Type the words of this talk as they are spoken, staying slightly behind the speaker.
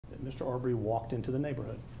that Mr. Arbery walked into the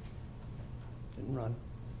neighborhood. Didn't run.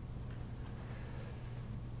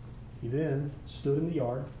 He then stood in the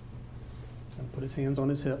yard and put his hands on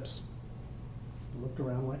his hips, looked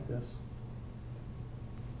around like this,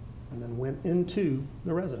 and then went into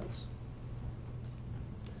the residence.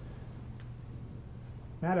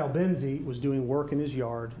 Matt Albenzi was doing work in his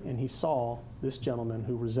yard, and he saw this gentleman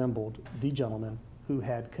who resembled the gentleman who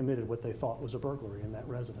had committed what they thought was a burglary in that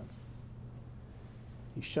residence.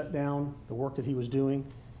 He shut down the work that he was doing,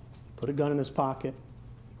 he put a gun in his pocket,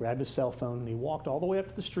 he grabbed his cell phone, and he walked all the way up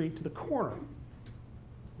to the street to the corner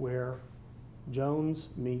where Jones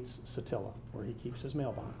meets Satilla, where he keeps his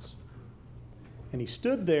mailbox. And he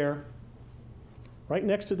stood there right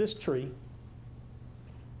next to this tree,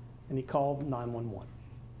 and he called 911.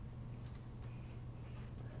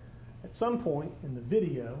 At some point in the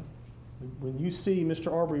video, when you see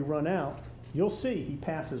Mr. Arbery run out, you'll see he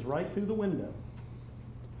passes right through the window.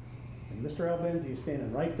 And Mr. Albenzi is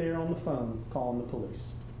standing right there on the phone calling the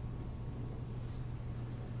police.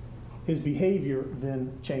 His behavior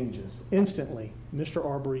then changes. Instantly, Mr.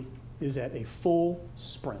 Arbery is at a full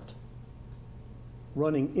sprint,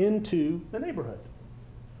 running into the neighborhood.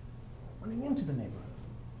 Running into the neighborhood.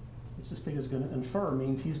 Which the state is going to infer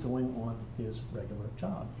means he's going on his regular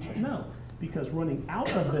job. But no, because running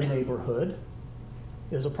out of the neighborhood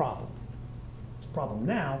is a problem. It's a problem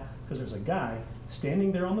now because there's a guy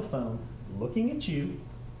standing there on the phone looking at you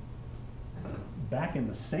back in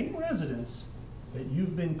the same residence that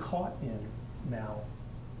you've been caught in now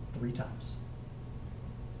 3 times.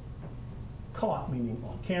 Caught meaning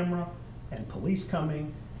on camera, and police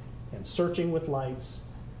coming and searching with lights,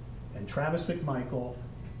 and Travis McMichael,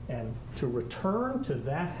 and to return to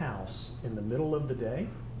that house in the middle of the day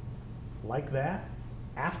like that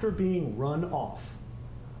after being run off.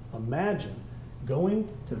 Imagine going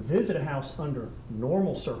to visit a house under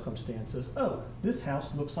normal circumstances. Oh, this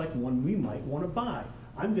house looks like one we might want to buy.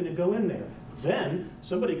 I'm going to go in there. Then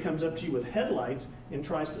somebody comes up to you with headlights and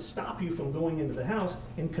tries to stop you from going into the house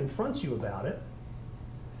and confronts you about it.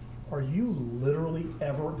 Are you literally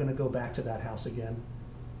ever going to go back to that house again?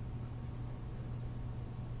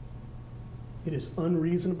 It is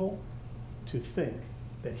unreasonable to think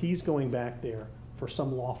that he's going back there for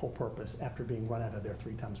some lawful purpose after being run out of there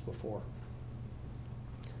 3 times before.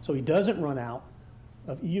 So he doesn't run out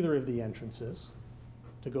of either of the entrances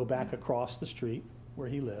to go back across the street where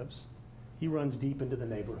he lives. He runs deep into the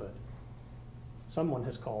neighborhood. Someone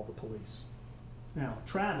has called the police. Now,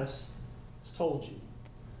 Travis has told you,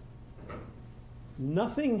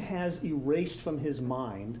 nothing has erased from his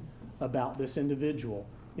mind about this individual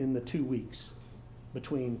in the 2 weeks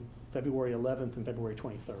between February 11th and February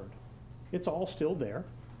 23rd. It's all still there.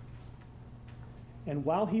 And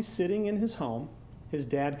while he's sitting in his home, his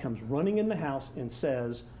dad comes running in the house and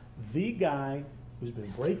says, the guy who's been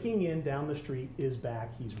breaking in down the street is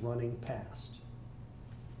back. He's running past.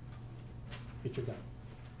 Get your gun.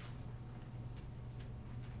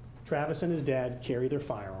 Travis and his dad carry their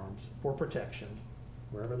firearms for protection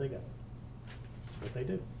wherever they go. That's what they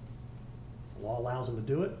do. The law allows them to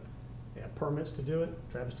do it. They have permits to do it.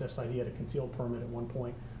 Travis testified he had a concealed permit at one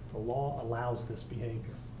point. The law allows this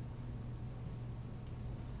behavior.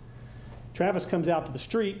 Travis comes out to the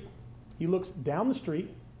street. He looks down the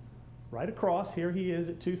street, right across. Here he is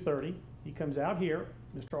at 2:30. He comes out here.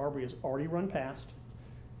 Mr. Arbery has already run past.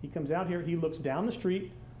 He comes out here. He looks down the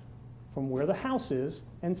street from where the house is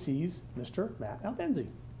and sees Mr. Matt Albenzi,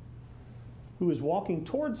 who is walking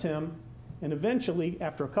towards him, and eventually,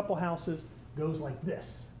 after a couple houses, goes like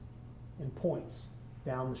this and points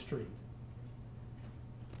down the street.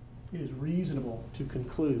 It is reasonable to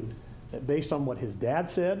conclude that based on what his dad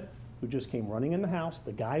said, who just came running in the house,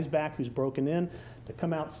 the guy's back who's broken in, to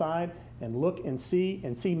come outside and look and see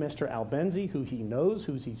Mr. Albenzi, who he knows,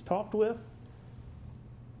 who he's talked with,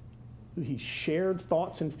 who he's shared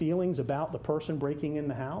thoughts and feelings about the person breaking in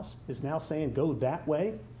the house, is now saying, go that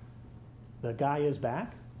way. The guy is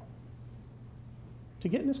back. To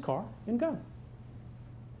get in his car and go.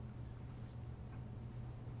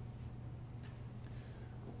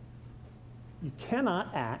 You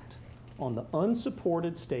cannot act on the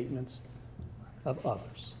unsupported statements of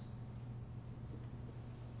others.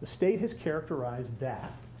 The state has characterized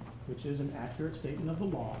that, which is an accurate statement of the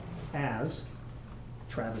law, as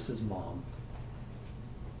Travis's mom.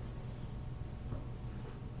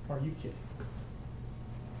 Are you kidding?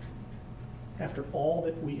 After all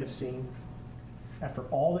that we have seen, after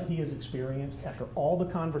all that he has experienced, after all the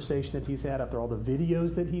conversation that he's had, after all the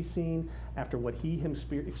videos that he's seen, after what he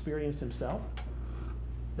experienced himself,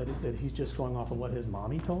 that he's just going off of what his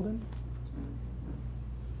mommy told him?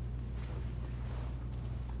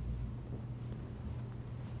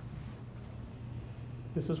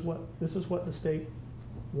 This is what the state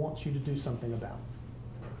wants you to do something about.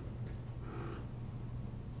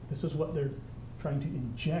 This is what they're trying to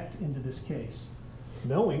inject into this case,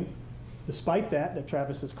 knowing, despite that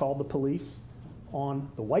Travis has called the police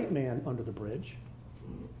on the white man under the bridge,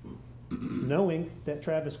 knowing that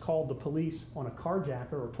Travis called the police on a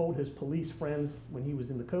carjacker or told his police friends when he was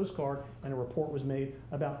in the Coast Guard and a report was made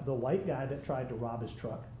about the white guy that tried to rob his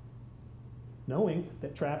truck, knowing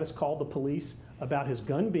that Travis called the police about his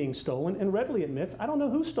gun being stolen and readily admits, I don't know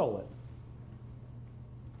who stole it,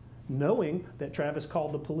 knowing that Travis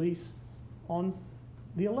called the police on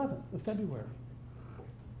the 11th of February.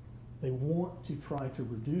 They want to try to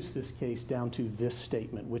reduce this case down to this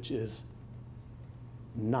statement, which is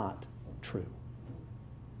not true.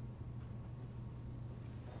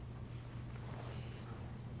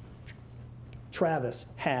 Travis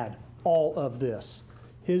had all of this.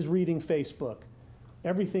 His reading Facebook,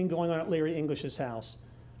 everything going on at Larry English's house,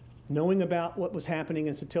 knowing about what was happening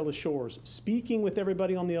in Satilla Shores, speaking with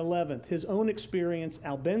everybody on the 11th, his own experience,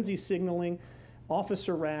 Albenzi signaling,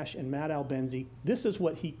 Officer Rash and Matt Albenzi. This is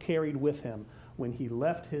what he carried with him when he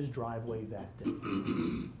left his driveway that day.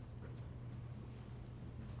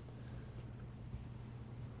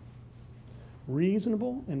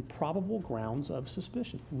 Reasonable and probable grounds of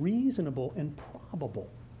suspicion. Reasonable and probable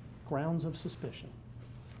grounds of suspicion.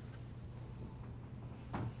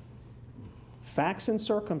 Facts and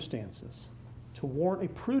circumstances to warrant a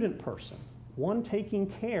prudent person, one taking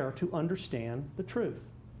care to understand the truth,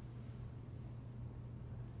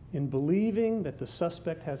 in believing that the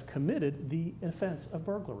suspect has committed the offense of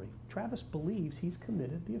burglary. Travis believes he's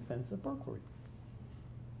committed the offense of burglary.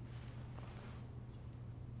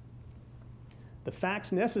 The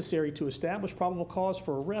facts necessary to establish probable cause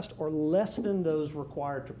for arrest are less than those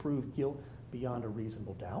required to prove guilt beyond a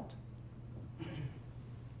reasonable doubt.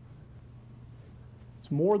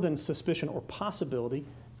 It's more than suspicion or possibility.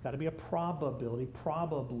 It's got to be a probability,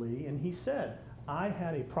 probably. And he said, I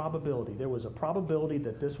had a probability. There was a probability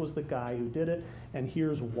that this was the guy who did it, and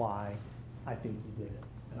here's why I think he did it.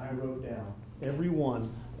 And I wrote down every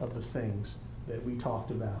one of the things that we talked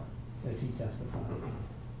about as he testified.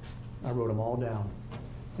 I wrote them all down,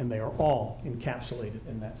 and they are all encapsulated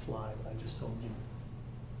in that slide I just told you.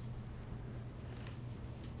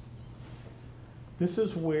 This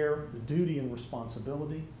is where the duty and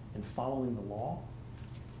responsibility in following the law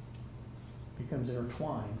becomes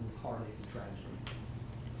intertwined with heartache and tragedy.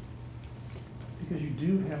 Because you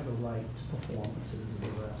do have the right to perform a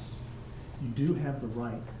citizen's arrest. You do have the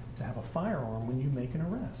right to have a firearm when you make an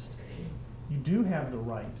arrest. You do have the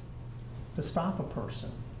right to stop a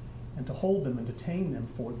person and to hold them and detain them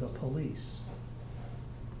for the police.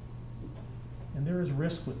 And there is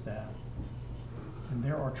risk with that. And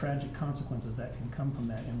there are tragic consequences that can come from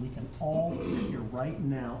that. And we can all sit here right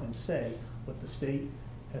now and say what the state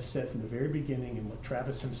has said from the very beginning and what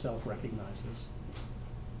Travis himself recognizes.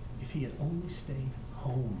 If he had only stayed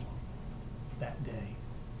home that day,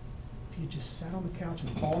 if he had just sat on the couch and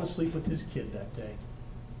fallen asleep with his kid that day,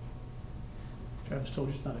 Travis told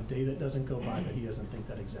you it's not a day that doesn't go by that he doesn't think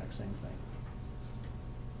that exact same thing.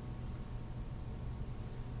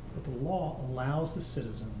 But the law allows the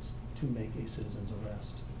citizens to make a citizen's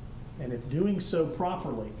arrest. And if doing so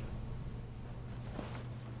properly,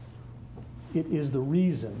 it is the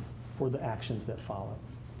reason for the actions that follow.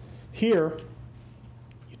 Here,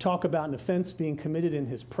 you talk about an offense being committed in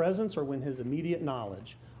his presence or when his immediate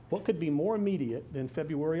knowledge. What could be more immediate than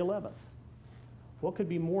February 11th? What could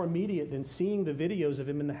be more immediate than seeing the videos of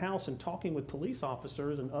him in the house and talking with police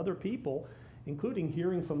officers and other people, including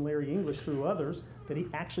hearing from Larry English through others, that he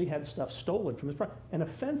actually had stuff stolen from his property? An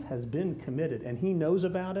offense has been committed, and he knows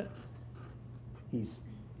about it. He's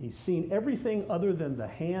seen everything other than the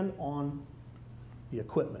hand on the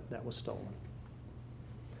equipment that was stolen.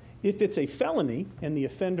 If it's a felony and the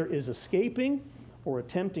offender is escaping or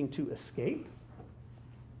attempting to escape,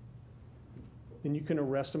 then you can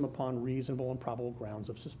arrest him upon reasonable and probable grounds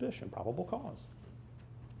of suspicion, probable cause.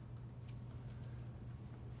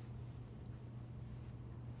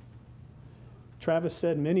 Travis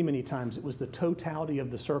said many, many times it was the totality of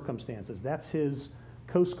the circumstances. That's his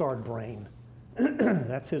Coast Guard brain.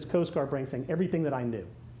 That's his Coast Guard brain saying everything that I knew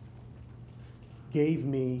gave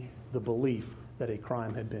me the belief that a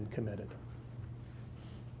crime had been committed.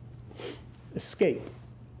 Escape.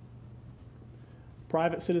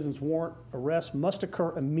 Private citizen's warrant arrest must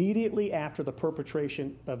occur immediately after the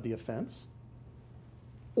perpetration of the offense,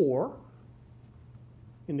 or,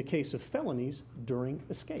 in the case of felonies, during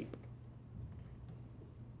escape.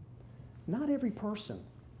 Not every person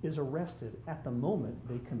is arrested at the moment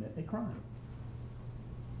they commit a crime.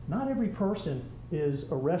 Not every person is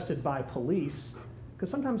arrested by police, because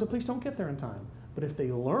sometimes the police don't get there in time. But if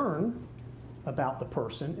they learn about the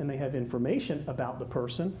person and they have information about the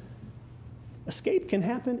person, escape can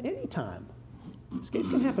happen anytime. Escape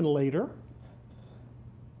can happen later.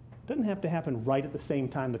 It doesn't have to happen right at the same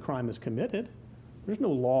time the crime is committed. There's no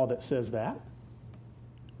law that says that.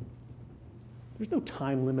 There's no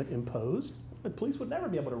time limit imposed. The police would never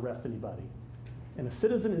be able to arrest anybody. And a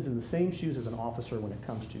citizen is in the same shoes as an officer when it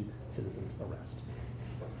comes to citizen's arrest.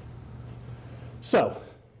 So,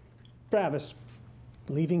 Travis,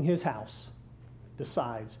 leaving his house,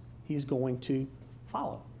 decides he's going to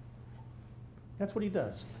follow. That's what he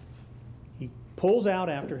does. He pulls out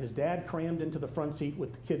after his dad crammed into the front seat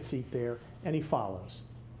with the kid seat there, and he follows.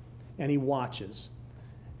 And he watches.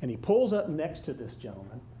 And he pulls up next to this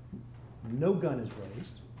gentleman. No gun is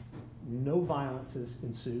raised. No violence is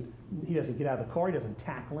ensued. He doesn't get out of the car. He doesn't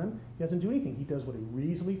tackle him. He doesn't do anything. He does what a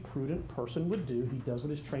reasonably prudent person would do. He does what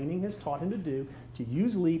his training has taught him to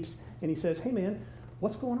use leaps. And he says, hey, man,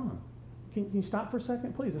 what's going on? Can you stop for a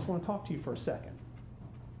second? Please, I just want to talk to you for a second.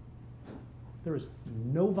 There is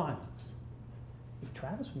no violence. If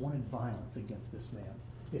Travis wanted violence against this man,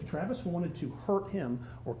 if Travis wanted to hurt him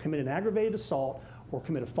or commit an aggravated assault or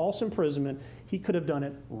commit a false imprisonment, he could have done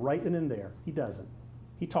it right then and there. He doesn't.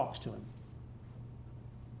 He talks to him.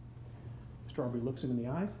 Mr. Arbery looks him in the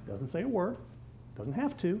eyes, doesn't say a word, doesn't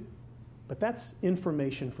have to, but that's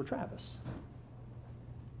information for Travis.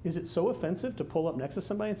 Is it so offensive to pull up next to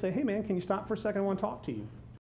somebody and say, hey man, can you stop for a second? I want to talk to you?